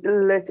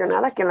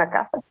lesionar aquí en la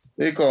casa.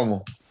 ¿Y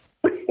cómo?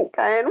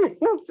 Caerme,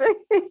 no sé.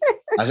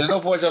 Haciendo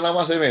fuerza nada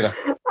más, mira.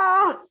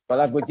 Con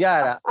la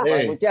cuchara. Con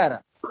la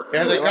cuchara. Que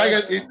se te caiga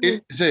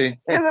sí.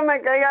 Que se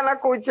me caiga la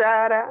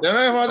cuchara. Se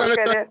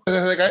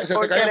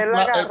te cae el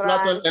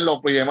plato en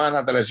los pies,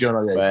 mana, te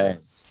lesiona de ahí.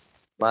 Bueno,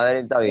 madre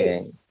está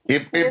bien.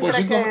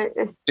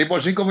 Y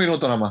por 5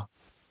 minutos nada más.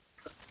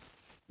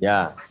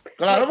 Ya.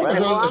 Claro, porque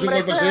eso es un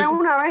golpecito. De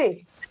una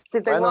vez.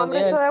 Si tengo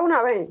hambre, eso de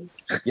una vez.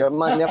 Yo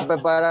mandé a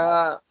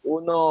preparar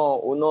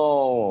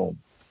uno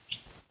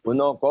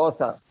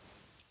cosa.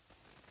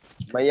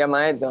 ¿Me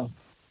llama esto?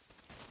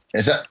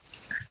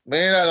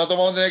 Mira, nosotros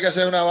vamos a tener que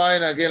hacer una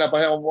vaina aquí en la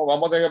página.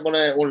 Vamos a tener que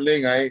poner un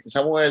link ahí.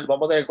 Samuel,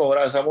 vamos a tener que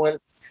cobrar. Samuel,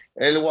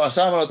 el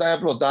WhatsApp me lo están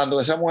explotando.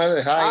 Esa mujer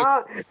de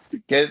Jaime,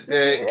 que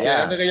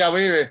ella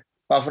vive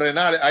para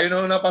frenar. Hay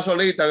una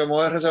pasolita que me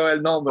voy a reservar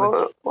el nombre.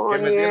 Que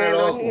me tiene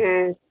loco.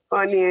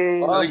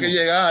 No hay que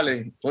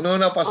llegarle. Uno es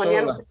una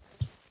pasola.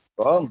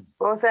 ¿Cómo?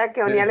 O sea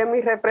que Oniel es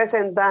mi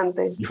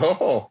representante.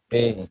 Yo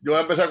voy a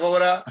empezar a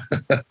cobrar.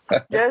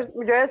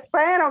 yo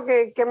espero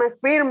que me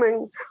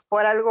firmen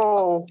por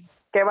algo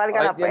que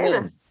valga la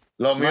pena.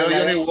 Lo mío es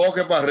Johnny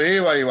Walker para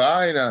arriba y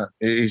vaina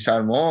y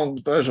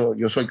salmón, todo eso.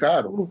 Yo soy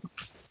caro.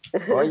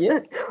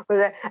 Oye, o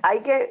sea,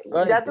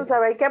 ya tú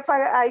sabes,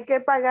 hay que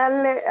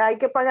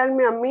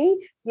pagarme a mí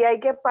y hay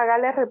que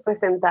pagarle al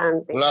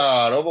representante.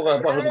 Claro, porque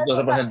después tú estás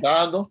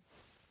representando.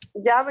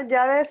 Ya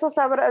de eso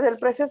del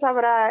precio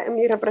sabrá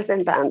mi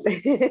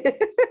representante.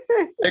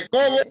 El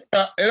Cobo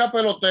era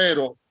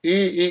pelotero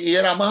y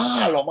era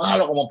malo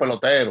como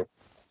pelotero.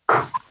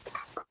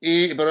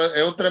 Pero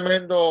es un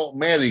tremendo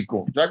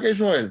médico. ¿Sabes qué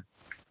hizo él?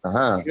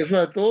 Ajá. Hizo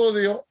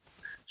estudio,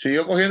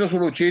 siguió cogiendo su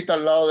luchita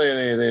al lado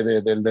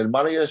del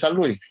manager de San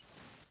Luis.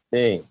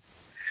 Sí.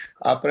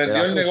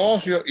 Aprendió el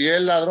negocio y es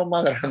el ladrón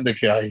más grande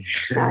que hay.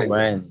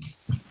 Bueno.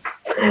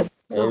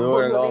 Es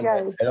duro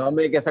el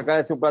hombre hay que sacar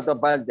de su plato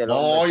aparte.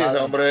 No, oye, ese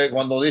hombre,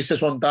 cuando dice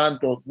son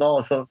tantos,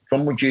 no, son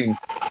muy chingos.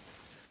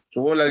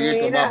 Sube el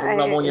alguito más, por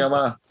una moña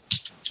más.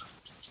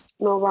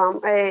 No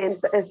vamos,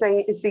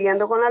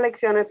 siguiendo con las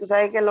lecciones, tú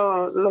sabes que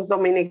los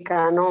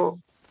dominicanos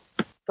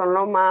son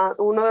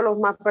uno de los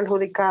más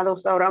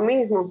perjudicados ahora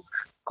mismo,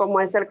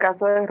 como es el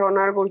caso de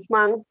Ronald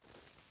Guzmán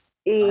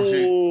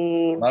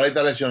y ahora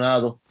está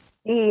lesionado.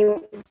 Y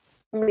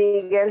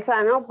Miguel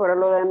Sano, pero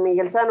lo de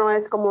Miguel Sano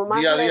es como más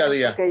día a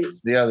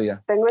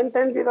día. Tengo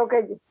entendido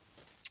que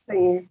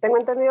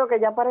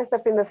ya para este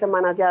fin de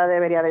semana ya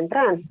debería de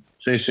entrar.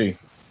 Sí.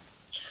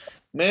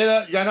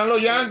 Mira, ganan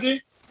los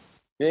Yankees.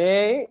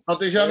 Sí.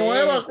 Noticia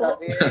nueva.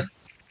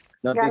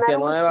 Noticia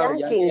nueva,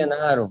 ya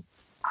ganaron.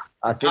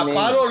 Así a mismo.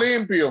 palo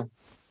limpio.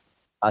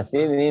 Así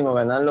mismo,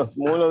 ganan los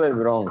mulos del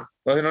Bronx.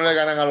 Entonces no le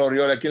ganan a los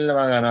Orioles, ¿a quién le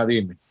van a ganar?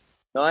 Dime.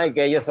 No, es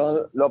que ellos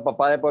son los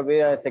papás de por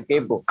vida de ese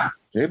equipo.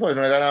 Sí, pues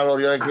no le ganan a los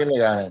Orioles, ¿quién le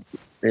gana?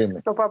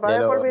 Dime. Los papás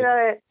de por vida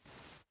de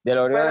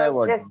los Orioles de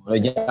Baltimore,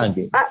 los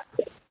Yankees.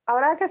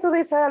 Ahora que tú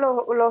dices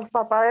los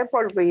papás de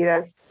por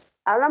vida,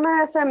 háblame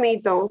de ese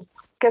mito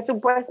que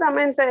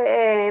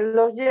supuestamente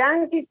los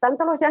Yankees,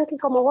 tanto los Yankees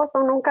como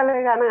Boston, nunca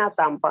le ganan a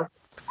Tampa.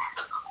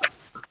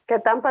 Que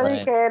Tampa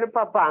dice que es el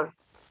papá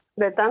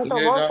de tanto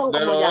Boston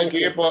como los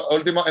Yankees. Equipos,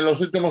 en los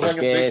últimos años.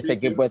 Que ese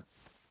equipo de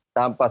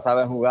Tampa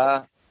sabe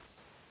jugar.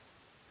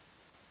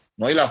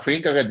 No, y la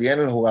finca que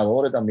tienen los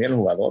jugadores también, los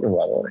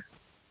jugadores.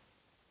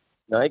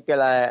 No, es que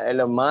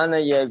los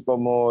managers,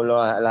 como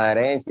la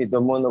gerencia y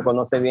todo el mundo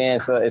conoce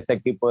bien ese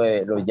equipo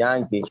de los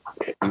Yankees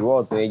y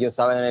Boston. Ellos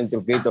saben el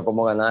truquito,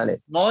 cómo ganarle.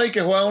 No, y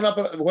que juegan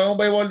un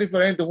béisbol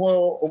diferente,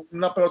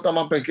 una pelota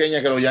más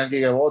pequeña que los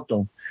Yankees de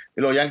Boston.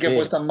 Y los Yankees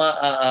apuestan más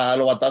a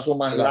los batazos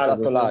más largos.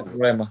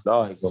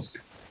 Lógico.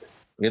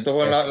 Y estos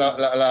juegan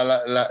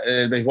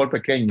el béisbol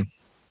pequeño.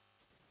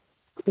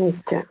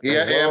 Y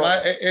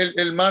además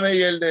el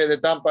manager de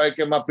Tampa es el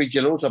que más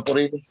pitcher usa por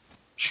ahí.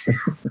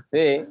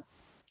 Sí.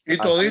 Y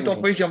toditos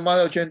pichan más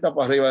de 80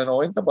 para arriba, de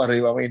 90 para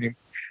arriba mínimo.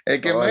 El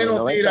que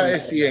menos tira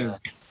es 100.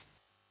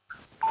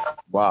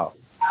 Wow.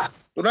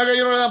 ¿Tú no ves que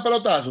ellos no le dan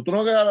pelotazo? ¿Tú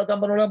no ves que a la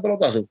Tampa no le dan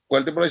pelotazo? Pues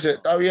el tipo le dice,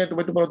 está bien, tú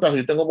metes tu pelotazo,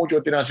 yo tengo mucho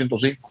que tirar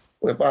 105.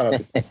 Pues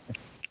párate.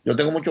 Yo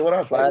tengo muchos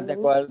brazos. Párate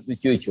con tu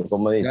chucho,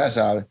 como dice. Ya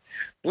sabes.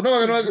 ¿Tú no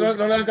ves que no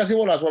le dan casi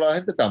bolazo a la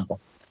gente de Tampa?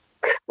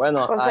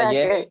 Bueno,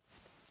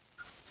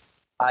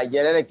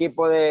 ayer el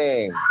equipo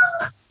de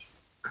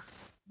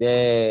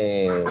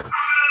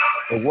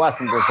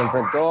Washington se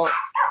enfrentó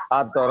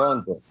a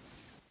Toronto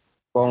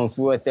con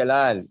su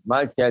estelar,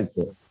 Mark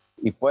Chelsea,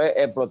 y fue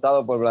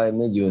explotado por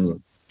Vladimir Jr.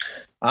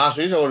 Ah,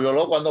 sí, se volvió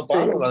loco cuando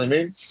Pablo,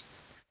 Vladimir.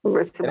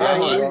 Pues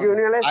Vladimir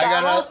Jr.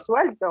 estaba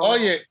suelto.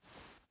 Oye,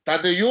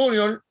 Tati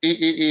Junior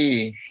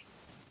y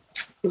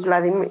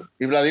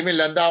Vladimir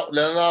le han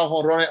dado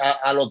jonrones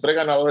a los 3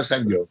 ganadores de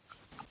San Diego.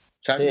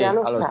 Ya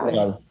lo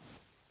saben.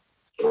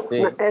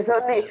 Sí.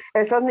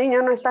 Esos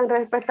niños no están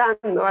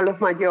respetando a los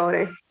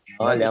mayores.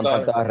 No, le han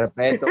faltado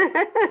respeto.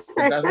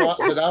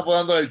 Se están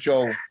apodando del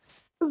show.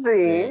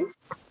 Sí.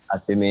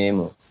 Así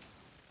mismo.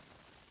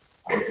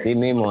 Así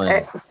mismo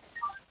es.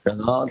 Pero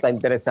no, está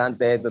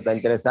interesante esto, está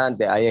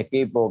interesante. Hay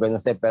equipos que no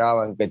se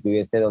esperaban que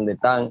estuviese donde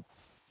están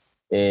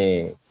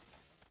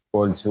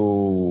por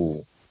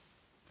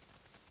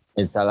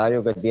el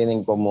salario que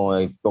tienen como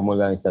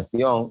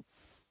organización.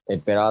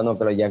 Esperábamos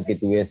que los Yankees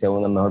tuviesen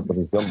una mejor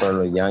posición, pero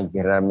los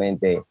Yankees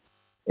realmente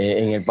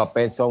en el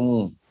papel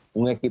son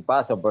un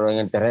equipazo, pero en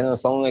el terreno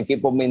son un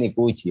equipo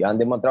minicuchi. Han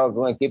demostrado que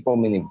son un equipo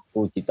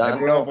minicuchi.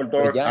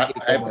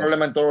 Hay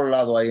problemas en todos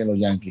lados ahí en los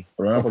Yankees.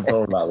 Problemas por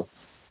todos lados.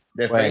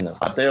 Defensa,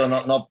 pateo,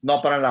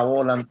 no paran la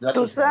bola.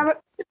 ¿Tú sabes?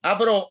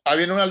 Pero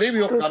viene un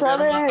alivio.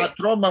 Cambiaron a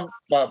Stroman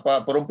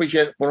por un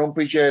pitcher,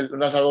 un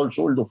lanzador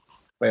zurdo,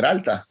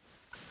 Peralta,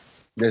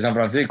 de San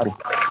Francisco.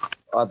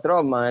 ¿A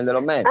Stroman, el de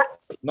los Mets?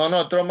 No,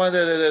 Stroman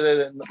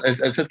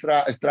es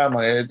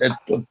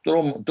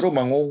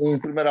Truman, un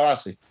primera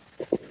base.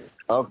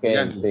 Ok,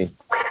 sí.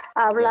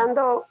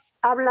 Hablando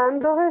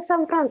de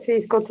San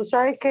Francisco, tú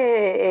sabes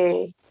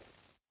que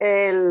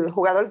el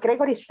jugador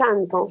Gregory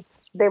Santos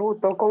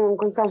debutó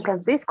con San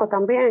Francisco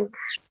también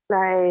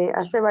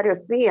hace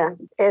varios días.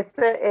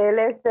 Él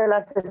es de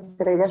las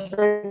Estrellas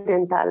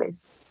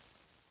Orientales.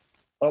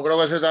 No, creo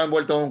que se está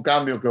envuelto en un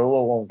cambio que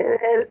hubo con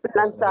el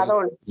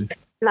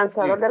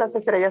lanzador de las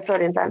Estrellas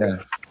Orientales.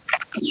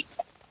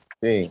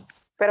 Sí.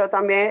 Pero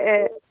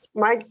también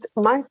Mike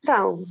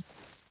Trout,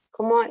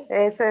 como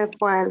ese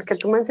fue el que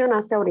tú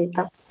mencionaste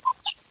ahorita.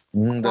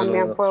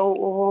 También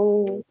hubo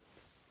un...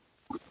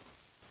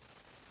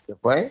 ¿Qué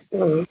fue?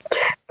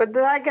 Pues tú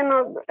sabes que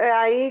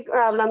ahí,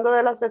 hablando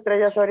de las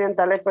Estrellas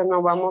Orientales, pues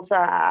nos vamos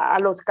a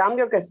los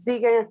cambios que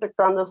siguen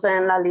efectuándose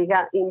en la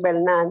Liga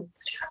Invernal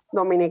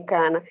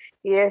Dominicana.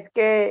 Y es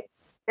que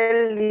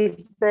el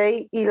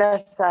Licey y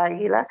las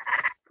Águilas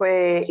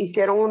pues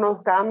hicieron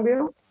unos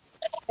cambios.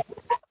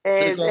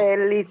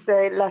 El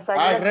Licey, las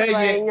Águilas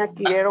cibaeñas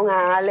adquirieron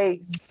a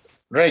Alex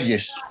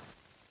Reyes.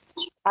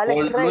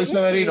 Por Luis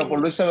Severino.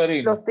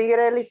 Los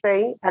Tigres del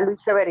Licey a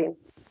Luis Severino.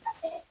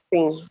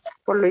 Sí,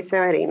 por Luis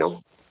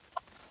Severino.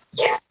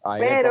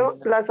 Pero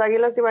las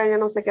Águilas cibaeñas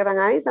no se quedan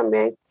ahí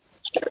también.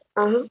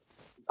 Ajá.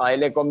 Ahí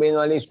le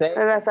combino al Licey.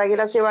 Las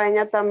Águilas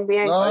cibaeñas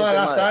también. No,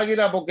 las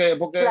Águilas porque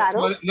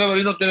claro.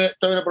 Severino tiene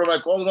problema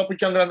de codo, no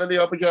pichan grande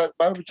liga,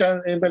 va a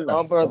pichar en verdad.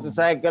 No, pero tú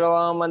sabes que lo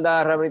van a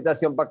mandar a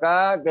rehabilitación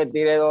para acá, que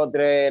tire 2 o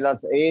 3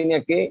 las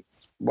líneas aquí.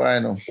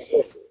 Bueno.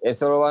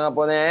 Eso lo van a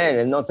poner a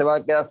él no se va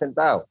a quedar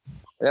sentado.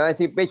 Le va a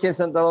decir piche en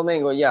Santo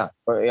Domingo ya.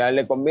 Pues ya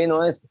le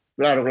combino eso.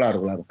 Claro.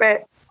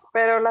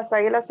 Pero las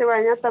Águilas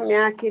cibaeñas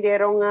también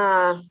adquirieron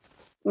a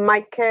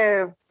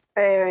Michael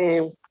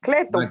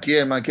Clayton.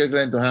 Michael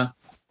Clayton, ajá.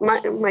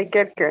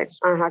 Michael Clayton,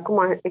 ajá,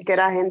 como que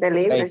era agente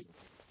libre.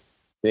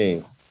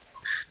 Sí.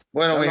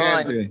 Bueno, mi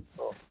gente,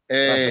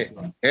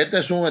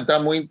 este Zoom está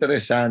muy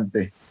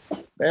interesante,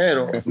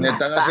 pero me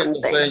están haciendo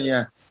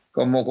señas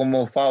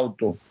como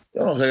Fausto.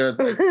 Yo no sé.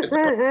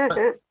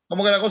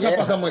 Como que la cosa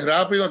pasa muy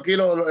rápido aquí,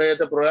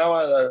 este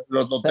programa,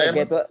 los temas.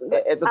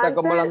 Esto está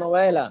como la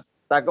novela.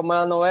 Está como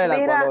la novela.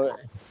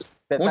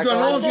 Muchos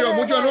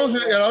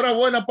anuncios y a la hora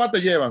buena te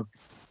llevan.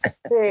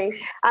 Sí.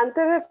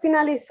 Antes de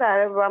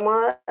finalizar,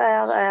 vamos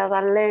a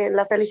darle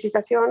las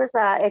felicitaciones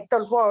a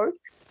Héctor Ford,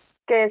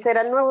 que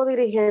será el nuevo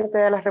dirigente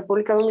de la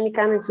República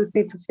Dominicana en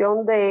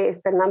sustitución de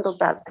Fernando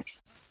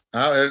Tatis.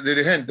 El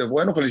dirigente.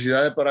 Bueno,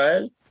 felicidades para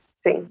él.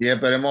 Sí. Y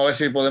esperemos a ver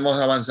si podemos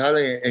avanzar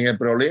en el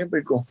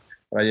preolímpico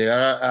para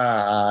llegar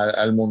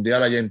al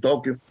mundial allá en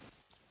Tokio.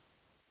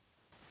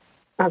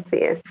 Así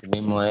es.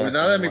 Pues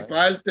nada, de mi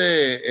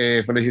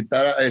parte,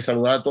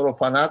 saludar a todos los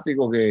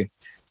fanáticos que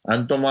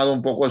han tomado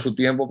un poco de su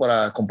tiempo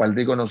para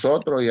compartir con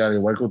nosotros y al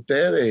igual que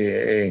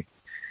ustedes,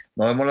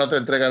 nos vemos en la otra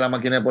entrega de La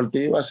Máquina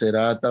Deportiva.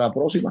 Será hasta la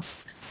próxima.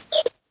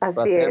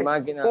 Así es.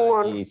 Máquina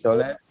y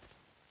Soler.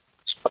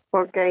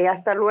 Porque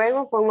hasta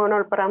luego, fue un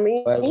honor para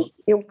mí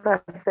y un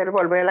placer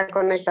volver a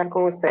conectar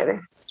con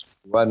ustedes.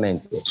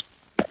 Igualmente.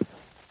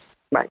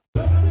 Bye.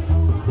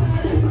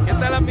 ¿Qué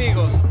tal,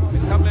 amigos?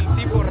 Les habla el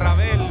tipo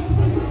Rabel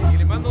y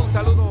le mando un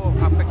saludo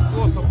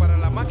afectuoso para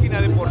La Máquina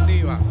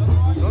Deportiva.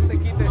 No te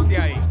quites de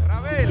ahí.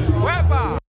 Rabel, ¡huepa!